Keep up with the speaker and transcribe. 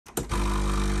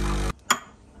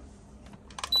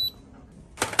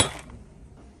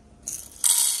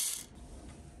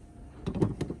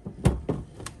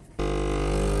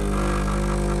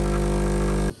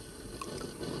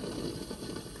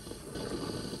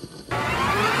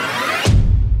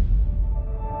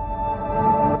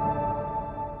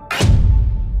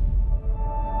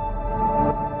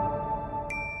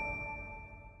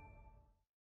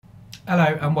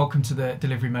welcome to the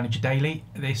Delivery Manager Daily.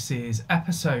 This is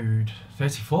episode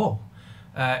 34.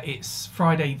 It's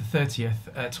Friday the 30th,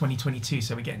 2022,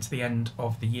 so we're getting to the end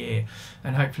of the year,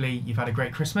 and hopefully you've had a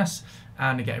great Christmas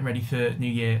and are getting ready for New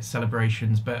Year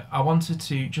celebrations. But I wanted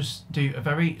to just do a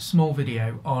very small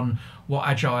video on what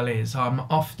Agile is. I'm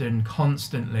often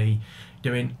constantly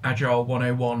doing Agile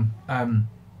 101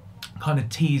 kind of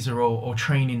teaser or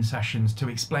training sessions to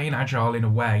explain Agile in a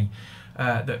way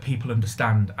that people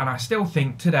understand, and I still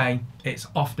think today it's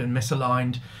often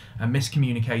misaligned and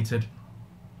miscommunicated.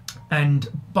 And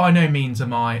by no means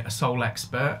am I a sole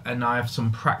expert, and I have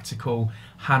some practical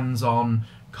hands-on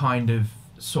kind of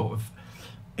sort of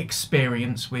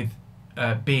experience with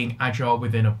being agile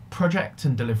within a project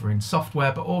and delivering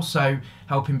software, but also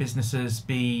helping businesses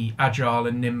be agile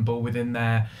and nimble within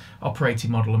their operating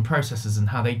model and processes and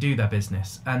how they do their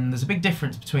business. And there's a big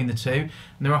difference between the two, and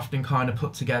they're often kind of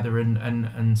put together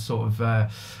and sort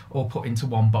of all put into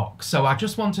one box. So I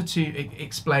just wanted to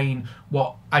explain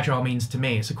what agile means to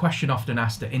me. It's a question often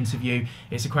asked at interview.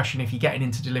 It's a question if you're getting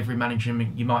into delivery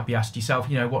management, you might be asked yourself,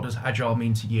 you know, what does agile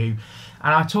mean to you?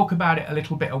 And I talk about it a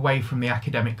little bit away from the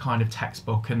academic kind of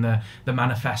textbook and the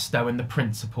manifesto and the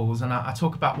principles, and I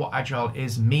talk about what agile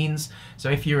means.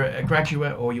 So if you're a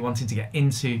graduate or you're wanting to get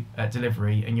into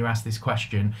delivery and you ask this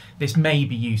question, this may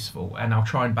be useful, and I'll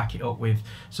try and back it up with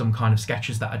some kind of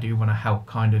sketches that I do when I help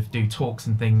kind of do talks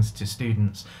and things to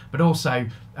students, but also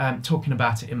talking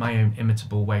about it in my own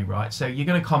imitable way, right? So you're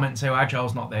going to comment and say, well,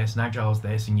 Agile's not this and Agile's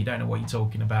this, and you don't know what you're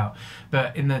talking about.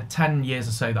 But in the 10 years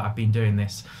or so that I've been doing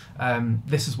this,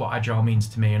 this is what Agile means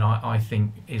to me, and I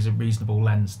think is a reasonable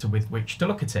lens with which to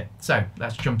look at it. So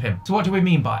let's jump in. So what do we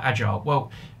mean by Agile?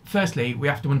 Well, firstly, we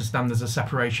have to understand there's a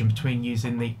separation between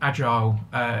using the Agile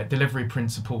delivery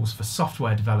principles for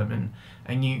software development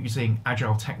and using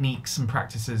Agile techniques and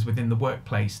practices within the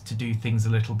workplace to do things a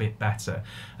little bit better.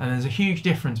 And there's a huge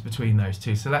difference between those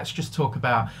two. So let's just talk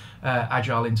about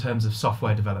Agile in terms of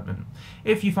software development.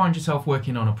 If you find yourself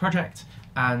working on a project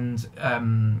and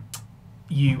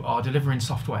you are delivering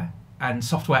software and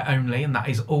software only, and that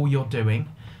is all you're doing,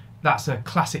 that's a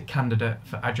classic candidate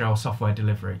for Agile software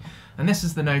delivery. And this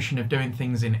is the notion of doing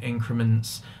things in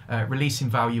increments, releasing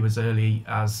value as early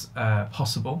as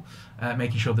possible,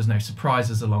 making sure there's no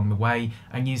surprises along the way,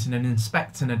 and using an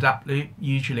inspect and adapt loop,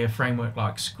 usually a framework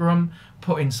like Scrum,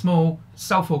 putting small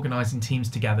self-organizing teams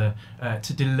together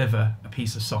to deliver a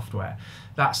piece of software.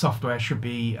 That software should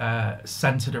be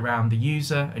centered around the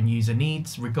user and user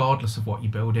needs, regardless of what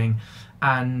you're building,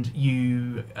 and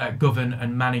you govern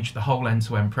and manage the whole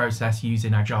end-to-end process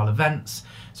using Agile events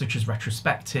such as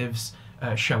retrospectives,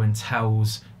 show and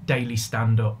tells, daily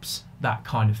stand-ups, that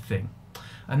kind of thing.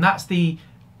 And that's the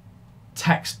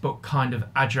textbook kind of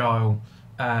Agile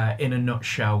in a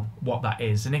nutshell, what that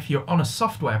is. And if you're on a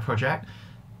software project,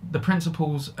 the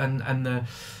principles and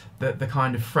the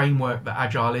kind of framework that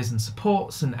Agile is and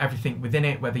supports and everything within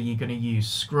it, whether you're going to use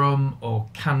Scrum or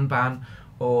Kanban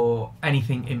or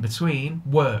anything in between,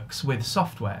 works with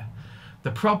software.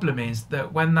 The problem is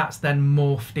that when that's then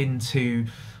morphed into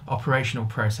operational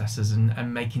processes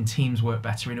and making teams work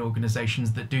better in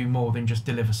organisations that do more than just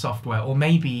deliver software, or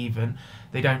maybe even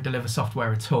they don't deliver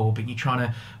software at all, but you're trying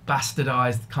to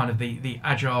bastardise kind of the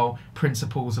Agile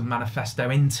principles and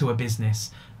manifesto into a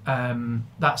business,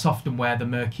 that's often where the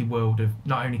murky world of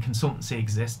not only consultancy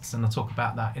exists, and I'll talk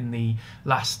about that in the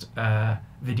last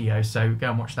video, so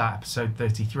go and watch that, episode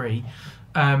 33,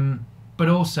 but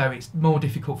also it's more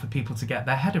difficult for people to get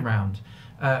their head around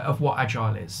of what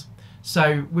Agile is.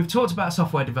 So we've talked about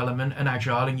software development and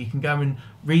Agile, and you can go and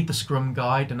read the Scrum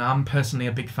guide, and I'm personally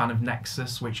a big fan of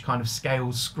Nexus, which kind of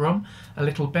scales Scrum a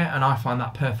little bit, and I find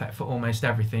that perfect for almost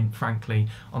everything, frankly,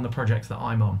 on the projects that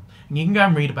I'm on. And you can go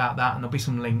and read about that, and there'll be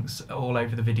some links all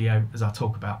over the video as I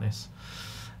talk about this.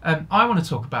 I want to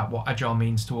talk about what Agile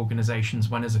means to organisations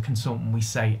when, as a consultant, we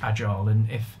say Agile, and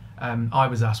if I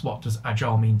was asked what does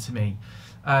Agile mean to me.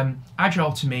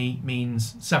 Agile to me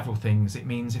means several things. It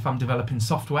means if I'm developing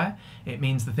software, it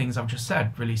means the things I've just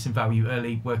said, releasing value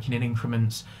early, working in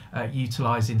increments,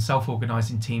 utilising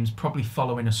self-organising teams, probably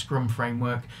following a Scrum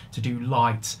framework to do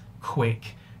light,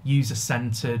 quick,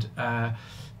 user-centred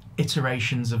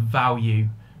iterations of value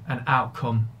and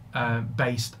outcome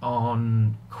based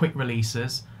on quick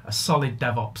releases, a solid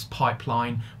DevOps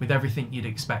pipeline with everything you'd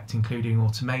expect, including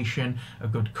automation, a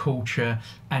good culture,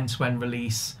 end-to-end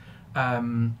release,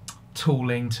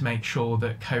 tooling to make sure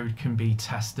that code can be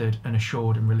tested and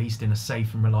assured and released in a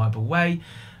safe and reliable way,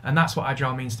 And that's what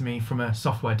Agile means to me from a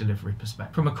software delivery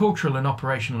perspective. From a cultural and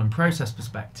operational and process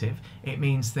perspective, it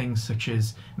means things such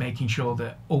as making sure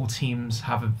that all teams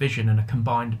have a vision and a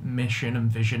combined mission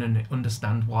and vision and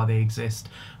understand why they exist.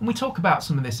 And we talk about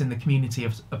some of this in the Community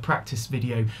of Practice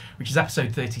video, which is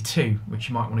episode 32, which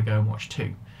you might want to go and watch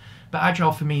too. But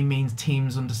Agile for me means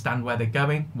teams understand where they're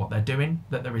going, what they're doing,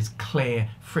 that there is clear,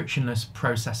 frictionless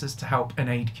processes to help and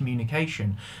aid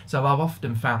communication. So I've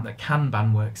often found that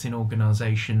Kanban works in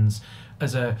organisations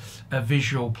as a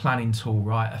visual planning tool,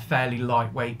 right? A fairly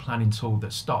lightweight planning tool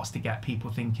that starts to get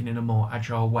people thinking in a more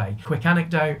agile way. Quick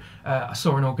anecdote, I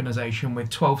saw an organisation with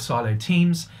 12 siloed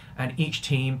teams, and each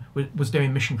team was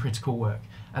doing mission critical work.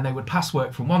 And they would pass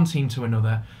work from one team to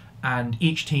another, and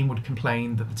each team would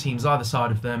complain that the teams either side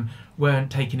of them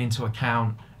weren't taking into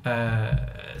account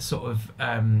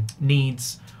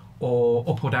needs or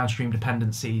up or downstream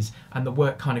dependencies, and the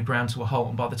work kind of ground to a halt.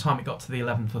 And by the time it got to the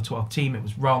 11th or 12th team, it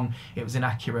was wrong, it was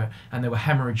inaccurate, and they were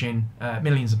hemorrhaging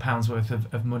millions of pounds worth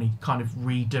of money kind of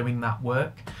redoing that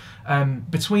work.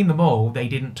 Between them all, they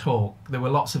didn't talk. There were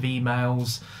lots of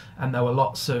emails, and there were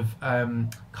lots of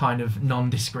kind of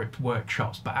nondescript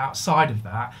workshops, but outside of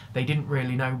that, they didn't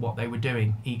really know what they were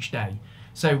doing each day.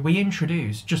 So we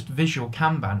introduced just visual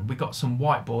Kanban. We got some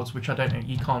whiteboards, which I don't know,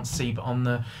 you can't see, but on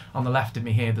the left of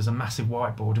me here, there's a massive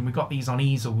whiteboard, and we got these on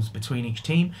easels between each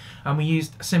team, and we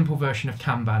used a simple version of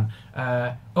Kanban.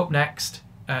 Up next,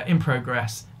 in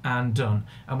progress, and done.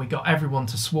 And we got everyone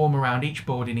to swarm around each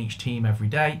board in each team every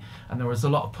day, and there was a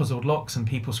lot of puzzled looks and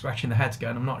people scratching their heads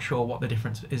going, I'm not sure what the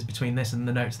difference is between this and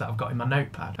the notes that I've got in my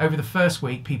notepad. Over the first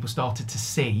week, people started to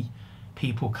see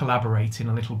people collaborating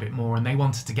a little bit more, and they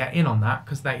wanted to get in on that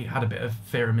because they had a bit of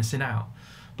fear of missing out.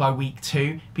 By week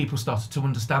 2, people started to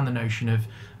understand the notion of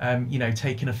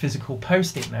taking a physical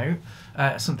post-it note,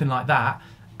 something like that,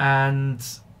 and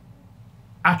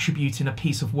attributing a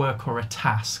piece of work or a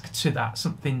task to that,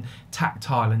 something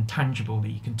tactile and tangible that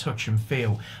you can touch and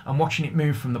feel, and watching it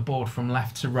move from the board from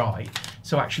left to right,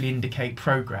 so actually indicate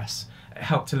progress. It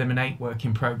helped eliminate work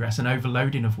in progress and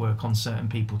overloading of work on certain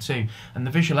people too. And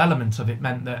the visual element of it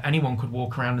meant that anyone could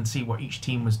walk around and see what each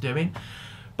team was doing.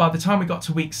 By the time we got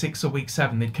to week 6 or week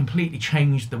 7, they'd completely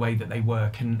changed the way that they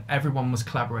work, and everyone was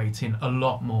collaborating a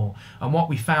lot more. And what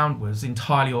we found was,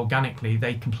 entirely organically,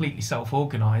 they completely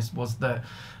self-organised, was that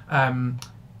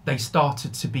they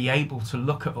started to be able to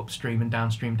look at upstream and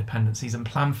downstream dependencies and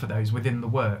plan for those within the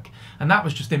work. And that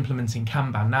was just implementing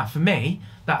Kanban. Now, for me,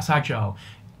 that's Agile.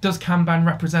 Does Kanban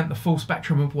represent the full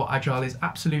spectrum of what Agile is?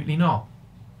 Absolutely not.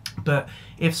 But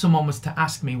if someone was to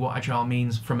ask me what Agile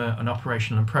means from an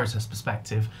operational and process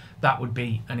perspective, that would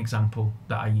be an example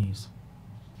that I use.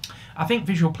 I think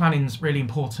visual planning is really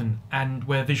important, and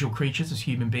we're visual creatures as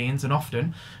human beings, and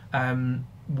often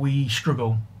we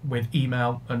struggle with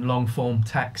email and long form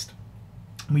text.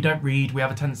 We don't read, we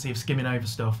have a tendency of skimming over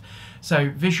stuff.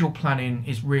 So visual planning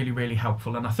is really, really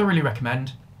helpful, and I thoroughly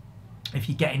recommend, if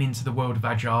you're getting into the world of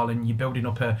Agile and you're building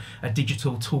up a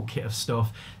digital toolkit of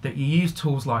stuff, that you use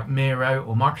tools like Miro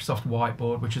or Microsoft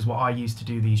Whiteboard, which is what I use to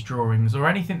do these drawings, or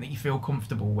anything that you feel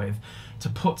comfortable with, to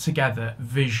put together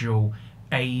visual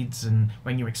aids, and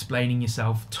when you're explaining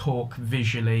yourself, talk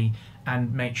visually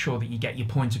and make sure that you get your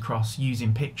point across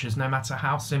using pictures. No matter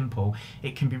how simple,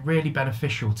 it can be really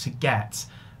beneficial to get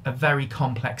a very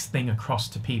complex thing across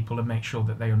to people and make sure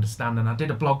that they understand. And I did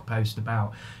a blog post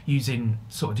about using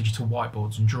sort of digital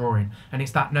whiteboards and drawing, and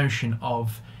it's that notion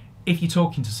of, if you're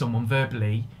talking to someone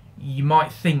verbally, you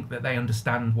might think that they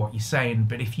understand what you're saying,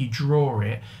 but if you draw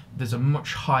it, there's a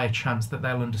much higher chance that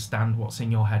they'll understand what's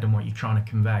in your head and what you're trying to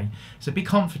convey. So be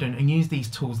confident and use these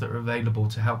tools that are available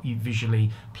to help you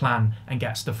visually plan and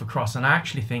get stuff across. And I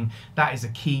actually think that is a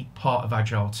key part of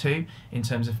Agile too, in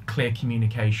terms of clear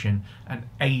communication and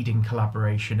aiding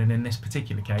collaboration. And in this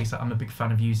particular case, I'm a big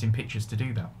fan of using pictures to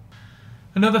do that.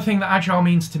 Another thing that Agile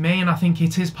means to me, and I think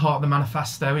it is part of the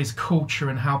manifesto, is culture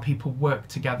and how people work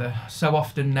together. So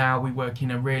often now we work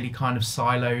in a really kind of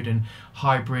siloed and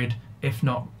hybrid, if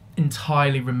not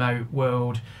entirely remote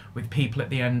world, with people at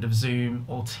the end of Zoom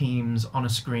or Teams on a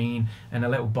screen in a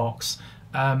little box.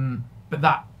 But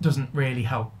that doesn't really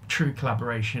help true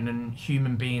collaboration, and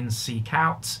human beings seek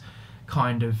out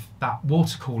kind of that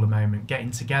water cooler moment,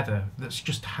 getting together. That's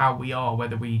just how we are,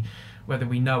 whether we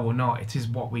know or not. It is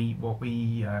what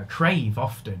we crave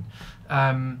often,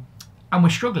 and we're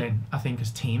struggling, I think,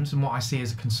 as teams. And what I see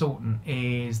as a consultant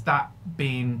is that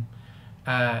being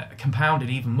compounded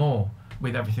even more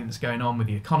with everything that's going on with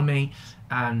the economy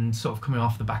and sort of coming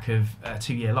off the back of a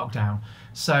 2-year lockdown.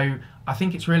 So I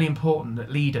think it's really important that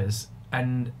leaders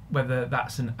and whether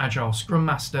that's an Agile Scrum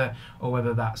Master or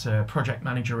whether that's a project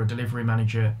manager or delivery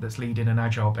manager that's leading an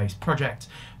Agile-based project,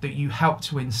 that you help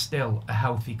to instill a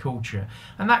healthy culture.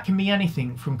 And that can be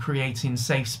anything from creating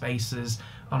safe spaces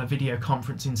on a video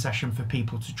conferencing session for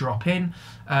people to drop in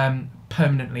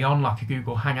permanently on, like a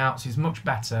Google Hangouts is much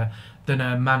better than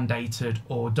a mandated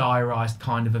or diarised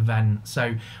kind of event.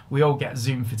 So we all get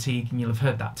Zoom fatigue, and you'll have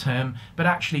heard that term, but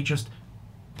actually just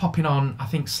popping on, I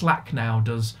think Slack now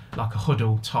does like a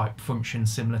huddle type function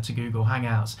similar to Google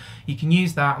Hangouts. You can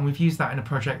use that, and we've used that in a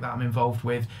project that I'm involved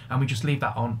with, and we just leave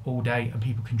that on all day and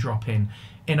people can drop in.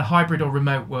 In a hybrid or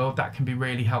remote world, that can be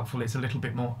really helpful. It's a little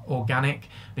bit more organic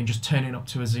than just turning up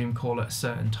to a Zoom call at a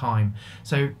certain time.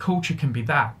 So culture can be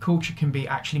that. Culture can be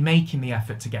actually making the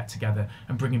effort to get together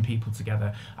and bringing people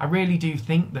together. I really do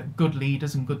think that good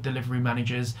leaders and good delivery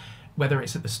managers, whether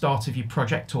it's at the start of your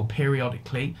project or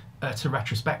periodically at a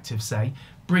retrospective, say,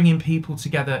 bringing people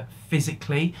together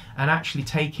physically and actually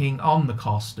taking on the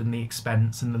cost and the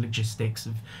expense and the logistics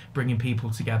of bringing people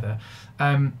together.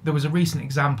 There was a recent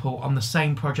example on the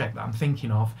same project that I'm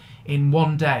thinking of. In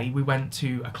one day we went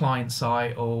to a client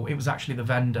site, or it was actually the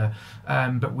vendor,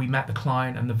 but we met the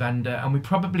client and the vendor, and we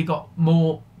probably got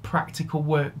more practical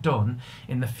work done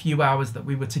in the few hours that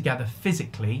we were together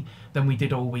physically than we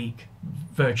did all week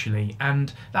virtually.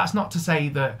 And that's not to say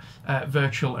that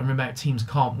virtual and remote teams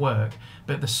can't work,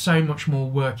 but there's so much more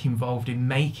work involved in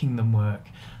making them work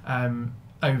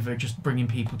over just bringing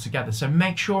people together. So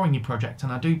make sure in your project,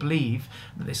 and I do believe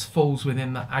that this falls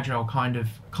within the Agile kind of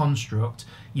construct,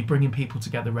 you're bringing people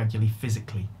together regularly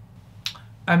physically.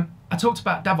 I talked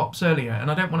about DevOps earlier, and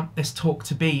I don't want this talk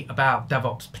to be about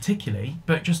DevOps particularly,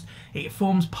 but just it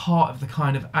forms part of the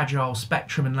kind of Agile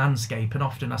spectrum and landscape, and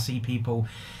often I see people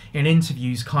in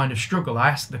interviews kind of struggle. I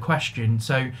ask the question,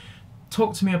 so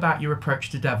talk to me about your approach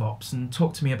to DevOps, and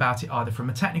talk to me about it either from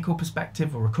a technical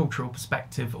perspective or a cultural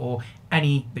perspective, or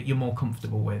any that you're more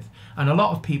comfortable with. And a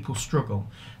lot of people struggle.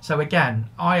 So again,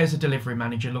 I as a delivery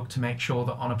manager look to make sure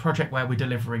that on a project where we're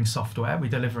delivering software, we're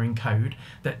delivering code,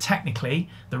 that technically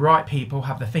the right people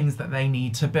have the things that they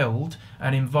need to build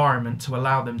an environment to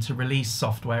allow them to release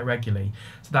software regularly.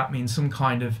 So that means some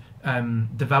kind of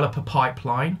developer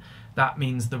pipeline. That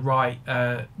means the right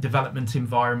development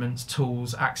environments,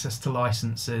 tools, access to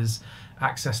licenses,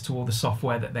 access to all the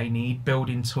software that they need,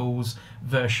 building tools,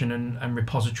 version and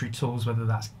repository tools, whether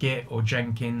that's Git or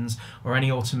Jenkins or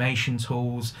any automation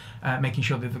tools, making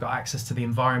sure that they've got access to the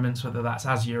environments, whether that's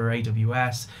Azure or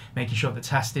AWS, making sure that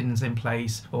testing's in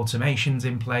place, automation's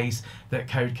in place, that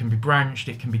code can be branched,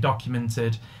 it can be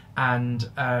documented, and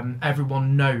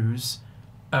everyone knows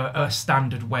a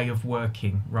standard way of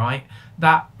working, right?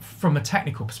 That, from a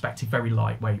technical perspective, very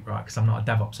lightweight, right? Because I'm not a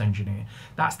DevOps engineer.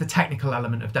 That's the technical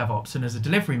element of DevOps. And as a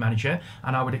delivery manager,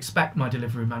 and I would expect my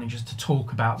delivery managers to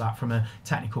talk about that from a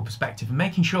technical perspective and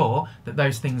making sure that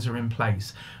those things are in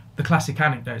place. The classic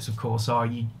anecdotes, of course, are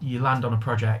you land on a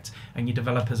project and your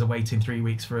developers are waiting 3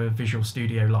 weeks for a Visual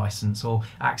Studio license or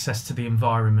access to the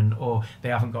environment, or they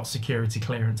haven't got security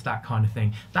clearance, that kind of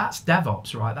thing. That's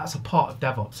DevOps, right? That's a part of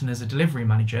DevOps. And as a delivery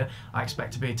manager, I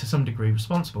expect to be, to some degree,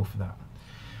 responsible for that.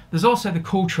 There's also the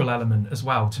cultural element as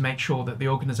well, to make sure that the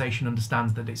organisation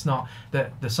understands that it's not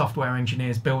that the software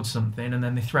engineers build something and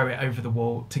then they throw it over the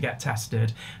wall to get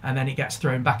tested, and then it gets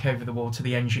thrown back over the wall to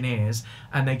the engineers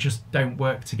and they just don't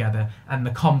work together, and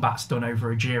the combat's done over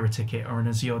a Jira ticket or an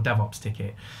Azure DevOps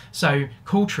ticket. So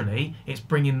culturally, it's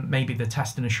bringing maybe the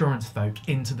test and assurance folk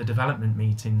into the development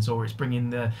meetings, or it's bringing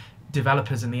the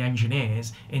developers and the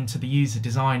engineers into the user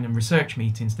design and research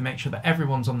meetings to make sure that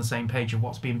everyone's on the same page of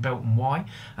what's being built and why.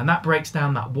 And that breaks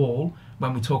down that wall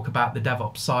when we talk about the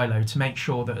DevOps silo, to make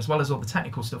sure that as well as all the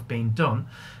technical stuff being done,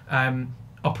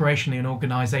 operationally and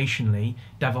organisationally,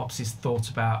 DevOps is thought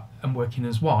about and working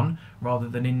as one rather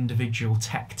than individual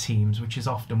tech teams, which is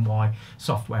often why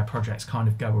software projects kind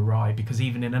of go awry, because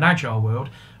even in an agile world,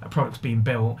 a product's being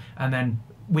built and then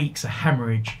weeks of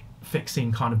hemorrhage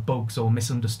fixing kind of bugs or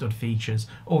misunderstood features,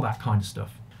 all that kind of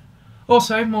stuff.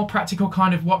 Also, more practical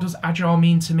kind of, what does Agile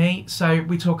mean to me? So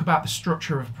we talk about the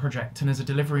structure of a project, and as a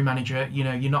delivery manager, you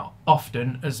know, you're not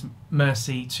often as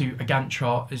mercy to a Gantt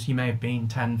chart as you may have been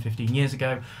 10, 15 years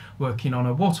ago working on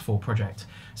a waterfall project.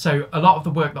 So a lot of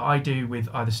the work that I do with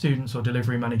either students or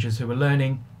delivery managers who are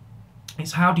learning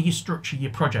It's how do you structure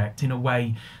your project in a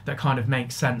way that kind of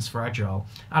makes sense for Agile.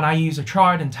 And I use a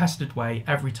tried and tested way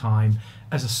every time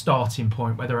as a starting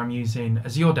point, whether I'm using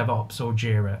Azure DevOps or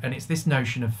Jira. And it's this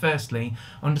notion of, firstly,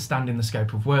 understanding the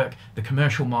scope of work, the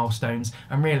commercial milestones,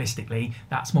 and realistically,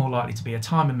 that's more likely to be a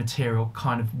time and material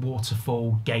kind of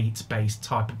waterfall gate-based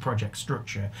type of project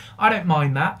structure. I don't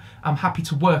mind that. I'm happy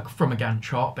to work from a Gantt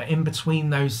chart, but in between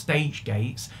those stage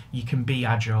gates, you can be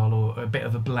Agile or a bit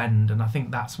of a blend. And I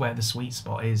think that's where the sweet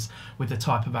spot is with the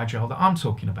type of Agile that I'm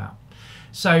talking about.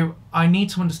 So I need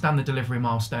to understand the delivery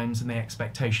milestones and the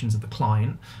expectations of the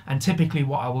client. And typically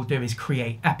what I will do is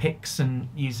create epics, and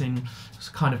using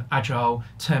kind of Agile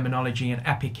terminology, an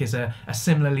epic is a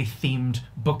similarly themed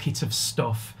bucket of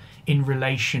stuff in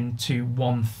relation to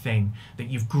one thing that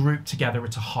you've grouped together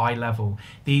at a high level.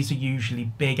 These are usually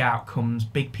big outcomes,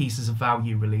 big pieces of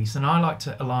value release, and I like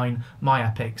to align my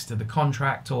epics to the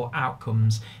contract or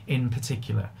outcomes in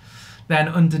particular. Then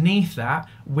underneath that,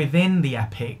 within the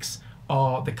epics,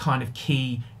 are the kind of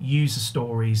key user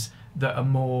stories that are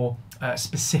more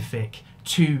specific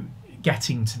to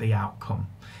getting to the outcome.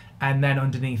 And then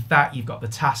underneath that, you've got the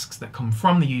tasks that come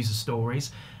from the user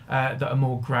stories that are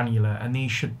more granular, and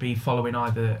these should be following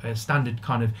either a standard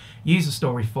kind of user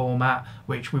story format,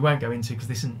 which we won't go into because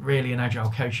this isn't really an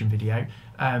Agile coaching video,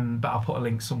 but I'll put a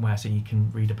link somewhere so you can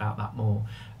read about that more.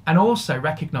 And also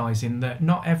recognising that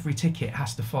not every ticket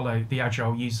has to follow the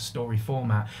Agile user story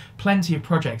format. Plenty of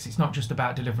projects, it's not just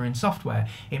about delivering software.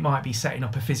 It might be setting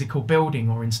up a physical building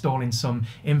or installing some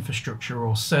infrastructure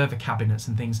or server cabinets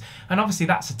and things. And obviously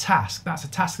that's a task. That's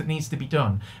a task that needs to be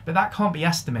done. But that can't be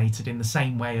estimated in the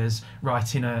same way as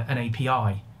writing an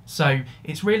API. So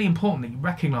it's really important that you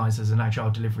recognise as an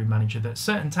Agile delivery manager that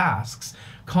certain tasks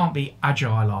can't be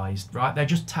Agilised, right? They're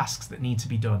just tasks that need to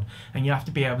be done. And you have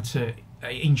to be able to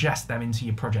ingest them into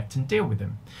your project and deal with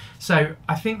them. So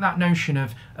I think that notion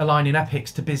of aligning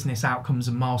epics to business outcomes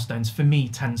and milestones for me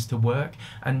tends to work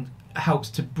and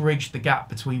helps to bridge the gap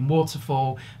between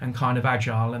waterfall and kind of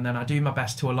Agile. And then I do my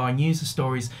best to align user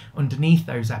stories underneath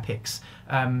those epics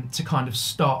to kind of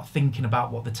start thinking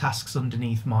about what the tasks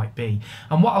underneath might be.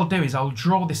 And what I'll do is I'll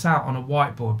draw this out on a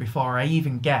whiteboard before I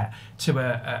even get to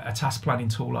a task planning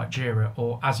tool like Jira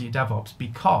or Azure DevOps,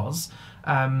 because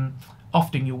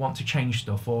often you'll want to change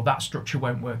stuff, or that structure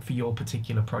won't work for your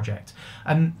particular project.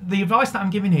 And the advice that I'm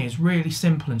giving here is really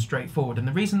simple and straightforward. And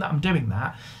the reason that I'm doing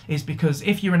that is because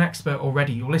if you're an expert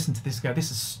already, you'll listen to this and go,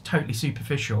 this is totally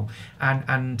superficial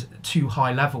and too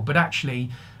high level. But actually,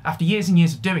 after years and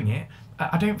years of doing it,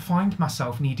 I don't find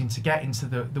myself needing to get into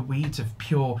the weeds of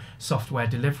pure software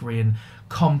delivery and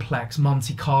complex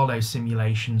Monte Carlo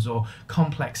simulations or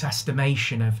complex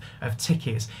estimation of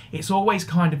tickets. It's always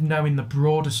kind of knowing the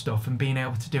broader stuff and being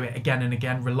able to do it again and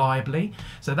again reliably.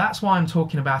 So that's why I'm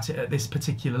talking about it at this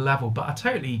particular level. But I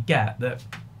totally get that,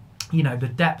 you know, the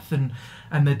depth and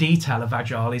the detail of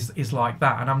Agile is like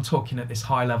that. And I'm talking at this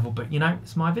high level, but you know,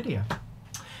 it's my video.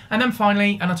 And then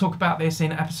finally, and I talk about this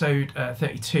in episode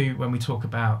 32 when we talk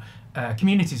about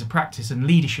communities of practice and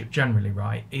leadership generally,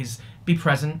 right, is be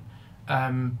present,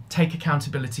 take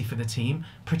accountability for the team,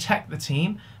 protect the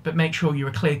team, but make sure you're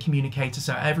a clear communicator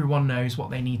so everyone knows what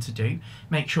they need to do.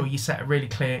 Make sure you set a really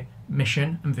clear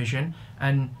mission and vision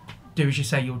and do as you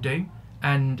say you'll do,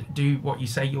 and do what you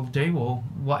say you'll do, or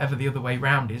whatever the other way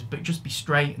round is, but just be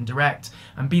straight and direct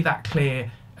and be that clear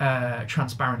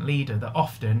transparent leader that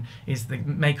often is the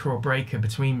maker or breaker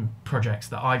between projects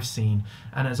that I've seen.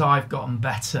 And as I've gotten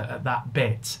better at that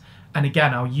bit, and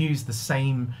again I'll use the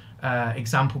same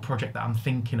example project that I'm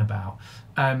thinking about,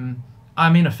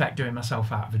 I'm in effect doing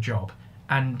myself out of a job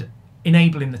and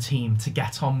enabling the team to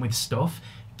get on with stuff,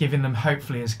 giving them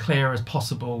hopefully as clear as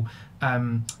possible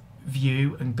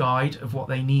view and guide of what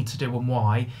they need to do and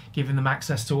why, giving them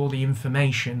access to all the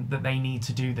information that they need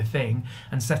to do the thing,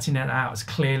 and setting it out as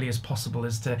clearly as possible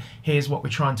as to here's what we're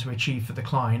trying to achieve for the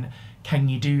client, can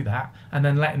you do that, and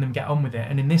then letting them get on with it.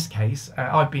 And in this case,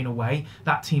 I've been away,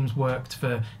 that team's worked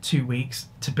for 2 weeks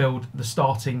to build the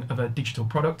starting of a digital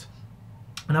product,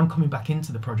 and I'm coming back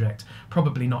into the project,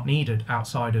 probably not needed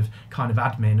outside of kind of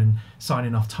admin and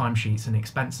signing off timesheets and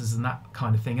expenses and that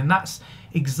kind of thing. And that's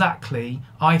exactly,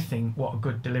 I think, what a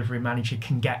good delivery manager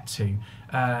can get to.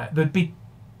 There'd be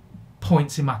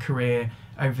points in my career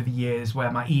over the years where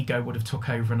my ego would have took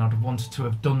over and I'd have wanted to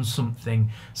have done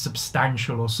something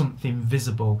substantial or something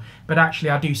visible. But actually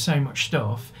I do so much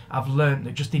stuff, I've learned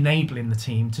that just enabling the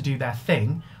team to do their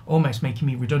thing, almost making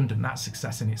me redundant, that's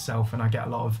success in itself, and I get a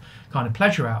lot of kind of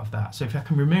pleasure out of that. So if I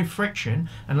can remove friction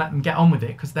and let them get on with it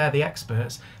because they're the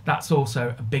experts, that's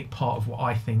also a big part of what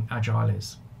I think Agile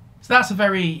is. So that's a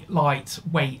very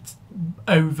lightweight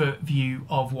overview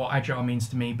of what Agile means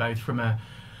to me, both from a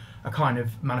kind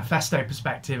of manifesto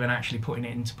perspective and actually putting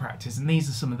it into practice. And these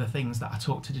are some of the things that I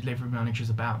talk to delivery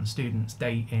managers about and students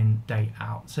day in, day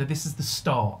out. So this is the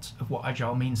start of what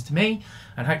Agile means to me,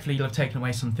 and hopefully you'll have taken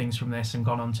away some things from this and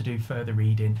gone on to do further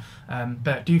reading.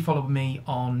 But do follow me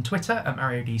on Twitter at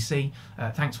MarioDC.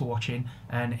 Thanks for watching,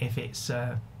 and if it's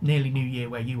nearly New Year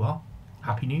where you are,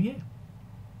 Happy New Year.